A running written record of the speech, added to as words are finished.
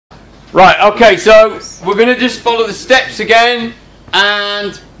Right, okay, so we're going to just follow the steps again,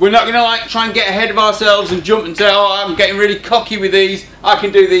 and we're not going to like try and get ahead of ourselves and jump and say, oh, I'm getting really cocky with these, I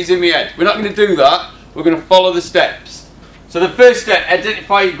can do these in my head. We're not going to do that, we're going to follow the steps. So the first step,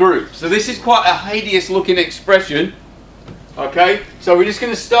 identify your group. So this is quite a hideous looking expression. Okay, so we're just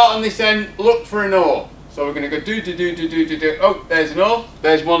going to start on this end, look for an or. So we're going to go do. Oh, there's an or.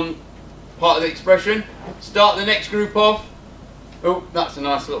 There's one part of the expression. Start the next group off. Oh, that's a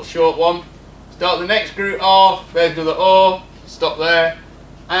nice little short one. Start the next group off. There's another or. Stop there.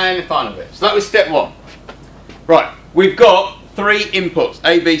 And the final bit. So that was step one. Right, we've got three inputs,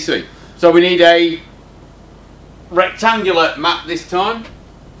 A, B, C. So we need a rectangular map this time.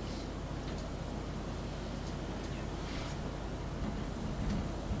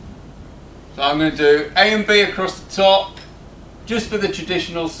 So I'm going to do A and B across the top, just for the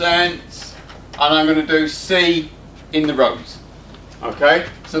traditional sense, and I'm going to do C in the rows. Okay,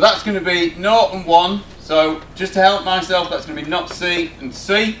 so that's going to be 0 and 1, so just to help myself, that's going to be not C and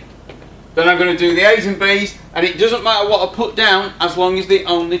C. Then I'm going to do the A's and B's, and it doesn't matter what I put down as long as they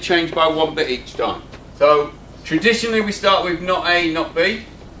only change by one bit each time. So traditionally we start with not A, not B.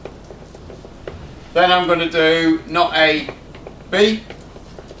 Then I'm going to do not A, B.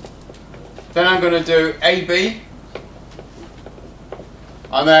 Then I'm going to do AB.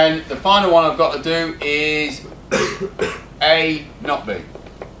 And then the final one I've got to do is A, not B.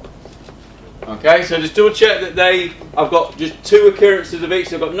 Okay, so just double check that I've got just two occurrences of each.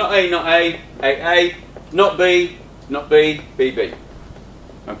 So I've got not A, A, not B, B, B.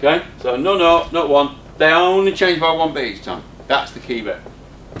 Okay, so no, not one. They only change by one bit each time. That's the key bit.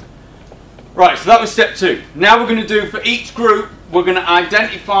 Right, so that was step two. Now we're going to do for each group, we're going to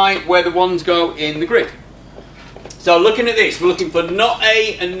identify where the ones go in the grid. So looking at this, we're looking for not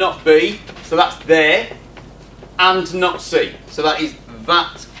A and not B, so that's there, and not C, so that is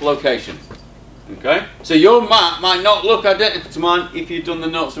that location. Okay, so your map might not look identical to mine if you've done the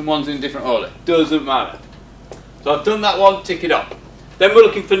notes and ones in a different order. Doesn't matter. So I've done that one, tick it off. Then we're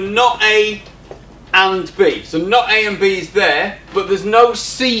looking for not A and B. So not A and B is there, but there's no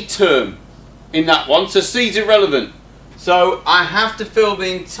C term in that one, so C's irrelevant. So I have to fill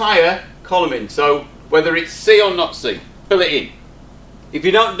the entire column in. So whether it's C or not C, fill it in. If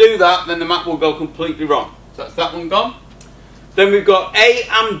you don't do that, then the map will go completely wrong. So that's that one gone. Then we've got A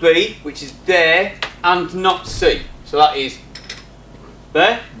and B, which is there, and not C. So that is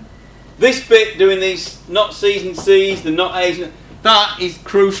there. This bit, doing these not C's and C's, the not A's, that is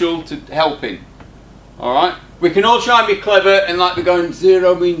crucial to helping. Alright? We can all try and be clever and like we're going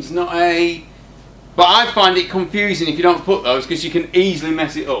 0 means not A. But I find it confusing if you don't put those because you can easily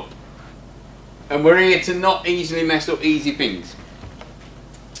mess it up. And we're here to not easily mess up easy things.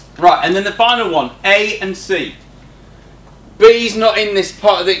 Right, and then the final one, A and C. B's not in this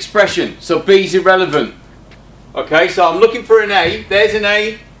part of the expression, so B's irrelevant. Okay, so I'm looking for an A. There's an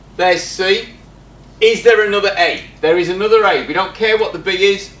A. There's C. Is there another A? There is another A. We don't care what the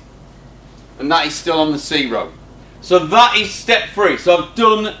B is. And that is still on the C row. So that is step 3. So I've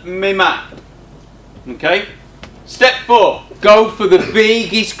done my map. Okay. Step 4. Go for the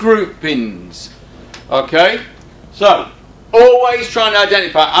biggest groupings. Okay. So always trying to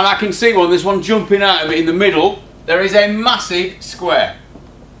identify. And I can see one. There's one jumping out of it in the middle. There is a massive square.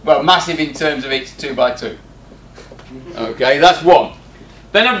 Well, massive in terms of it's 2 by 2. Okay, that's one.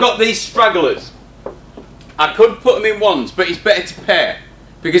 Then I've got these stragglers. I could put them in ones, but it's better to pair.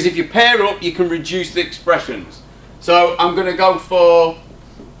 Because if you pair up, you can reduce the expressions. So I'm going to go for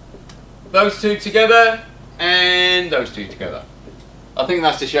those two together and those two together. I think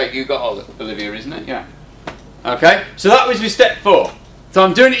that's the shape you got, Olivia, isn't it? Yeah. Okay, so that was with step 4. So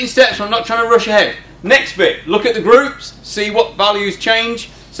I'm doing it in steps, so I'm not trying to rush ahead. Next bit, look at the groups, see what values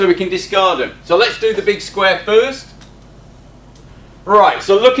change, so we can discard them. So let's do the big square first. Right,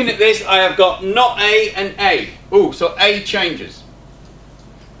 so looking at this, I have got not A and A. Ooh, so A changes.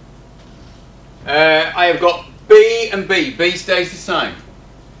 I have got B and B. B stays the same.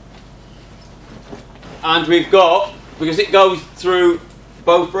 And we've got, because it goes through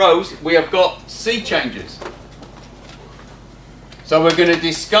both rows, we have got C changes. So we're going to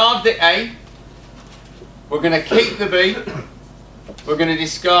discard the A. We're going to keep the B. We're going to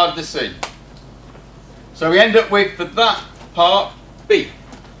discard the C. So we end up with, for that part, B.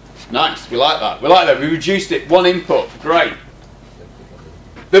 Nice, we like that. We like that. We reduced it, one input. Great.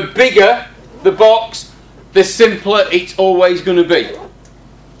 The bigger the box, the simpler it's always going to be.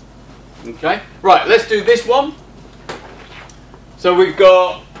 Okay, right, let's do this one. So we've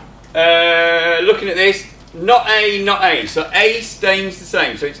got, looking at this, not A, not A. So A stays the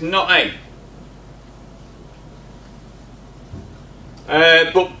same, so it's not A.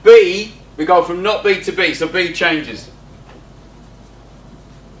 But B, we go from not B to B, so B changes.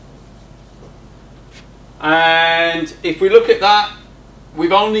 And if we look at that,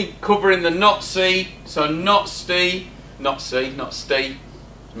 we've only covering the not C, so not Steve, not C, not Steve,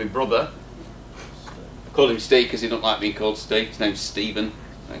 it's my brother. I call him Steve because he don't like being called Steve, his name's Stephen,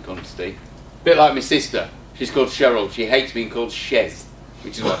 I call him Steve. A bit like my sister, she's called Cheryl, she hates being called Shez,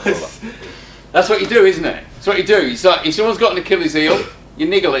 which is what I call her. That's what you do, isn't it? That's what you do. It's like, if someone's got an Achilles heel, you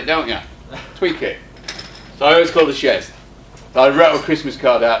niggle it, don't you? Tweak it. So I always call her Shez. So I wrote a Christmas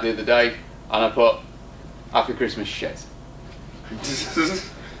card out the other day, and I put, Happy Christmas, Shez.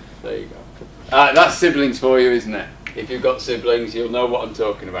 There you go. That's siblings for you, isn't it? If you've got siblings, you'll know what I'm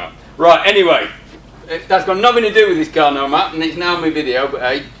talking about. Right, anyway, that's got nothing to do with this Karnaugh map, and it's now my video, but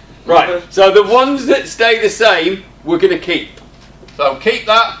hey. Right, so the ones that stay the same, we're going to keep. So keep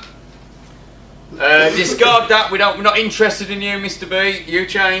that. Discard that. We're not interested in you, Mr. B. You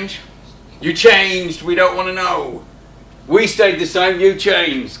change. You changed. We don't want to know. We stayed the same. You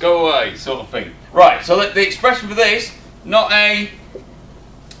changed. Go away, sort of thing. Right. So the expression for this: not A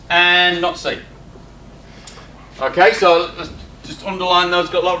and not C. Okay. So let's just underline those.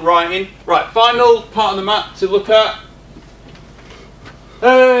 Got a lot of writing. Right. Final part of the map to look at.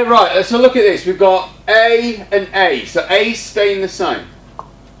 Right. So look at this. We've got A and A. So A staying the same.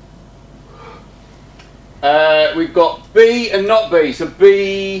 We've got B and not B, so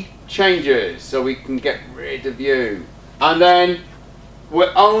B changes, so we can get rid of you. And then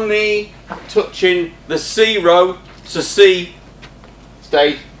we're only touching the C row, so C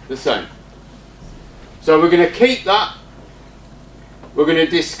stayed the same. So we're going to keep that, we're going to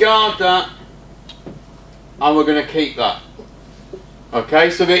discard that, and we're going to keep that. Okay,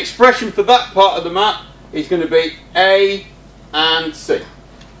 so the expression for that part of the map is going to be A and C.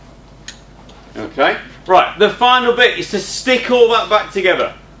 Okay. Right, the final bit is to stick all that back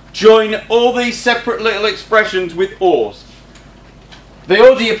together. Join all these separate little expressions with ors. The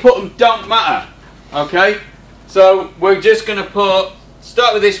order you put them don't matter. Okay? So we're just going to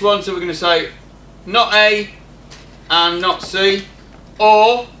start with this one, so we're going to say not A and not C.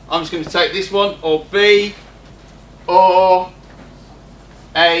 Or, I'm just going to take this one, or B, or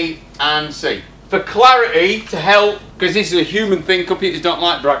A and C. For clarity, to help, because this is a human thing, computers don't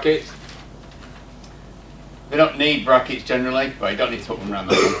like brackets. They don't need brackets generally, but you don't need to put them around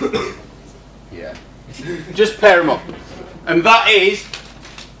that one. Yeah. Just pair them up. And that is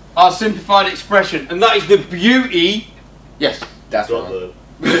our simplified expression. And that is the beauty. Yes. That's what.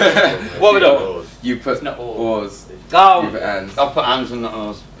 What we done? You put not ors. Oh, I'll put ands and not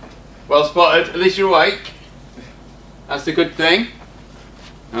ors. Well spotted. At least you're awake. That's the good thing.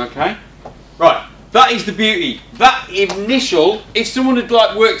 Okay. Right. That is the beauty. That initial, if someone had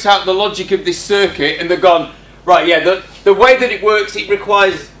worked out the logic of this circuit and they've gone, right, yeah, the way that it works, it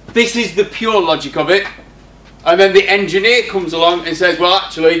requires, this is the pure logic of it. And then the engineer comes along and says, well,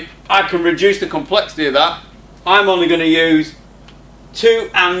 actually, I can reduce the complexity of that. I'm only going to use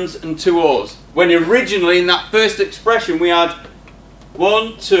 2 ands and 2 ors. When originally, in that first expression, we had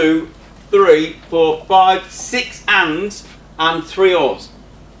 1, 2, 3, 4, 5, 6 ands and 3 ors.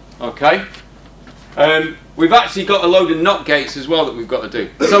 Okay? We've actually got a load of NOT gates as well that we've got to do.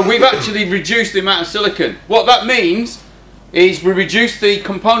 So we've actually reduced the amount of silicon. What that means is we reduce the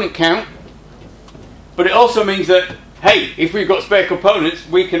component count, but it also means that, hey, if we've got spare components,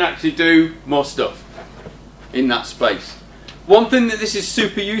 we can actually do more stuff in that space. One thing that this is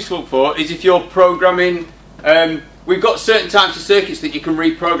super useful for is if you're programming, we've got certain types of circuits that you can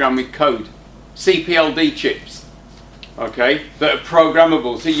reprogram with code. CPLD chips, okay, that are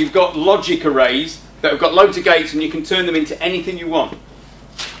programmable. So you've got logic arrays that have got loads of gates and you can turn them into anything you want.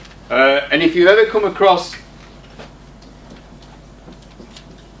 And if you've ever come across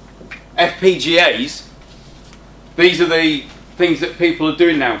FPGAs, these are the things that people are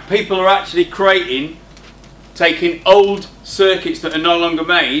doing now. People are actually taking old circuits that are no longer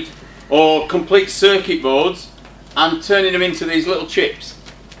made, or complete circuit boards, and turning them into these little chips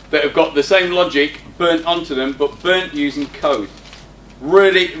that have got the same logic burnt onto them, but burnt using code.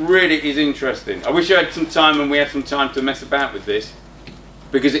 Really, really is interesting. I wish I had some time and we had some time to mess about with this,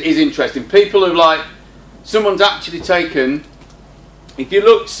 because it is interesting. People are someone's actually taken, if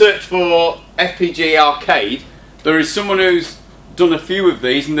you search for FPGA arcade, there is someone who's done a few of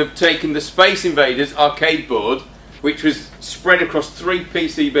these, and they've taken the Space Invaders arcade board, which was spread across 3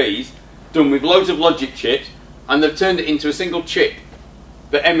 PCBs, done with loads of logic chips, and they've turned it into a single chip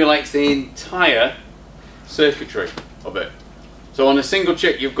that emulates the entire circuitry of it. So on a single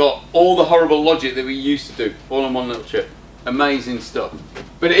chip, you've got all the horrible logic that we used to do, all on one little chip. Amazing stuff.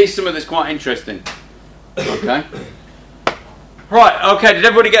 But it is something that's quite interesting. Okay. Right, okay, did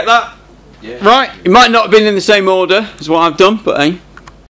everybody get that? Yeah. Right, it might not have been in the same order as what I've done, but hey.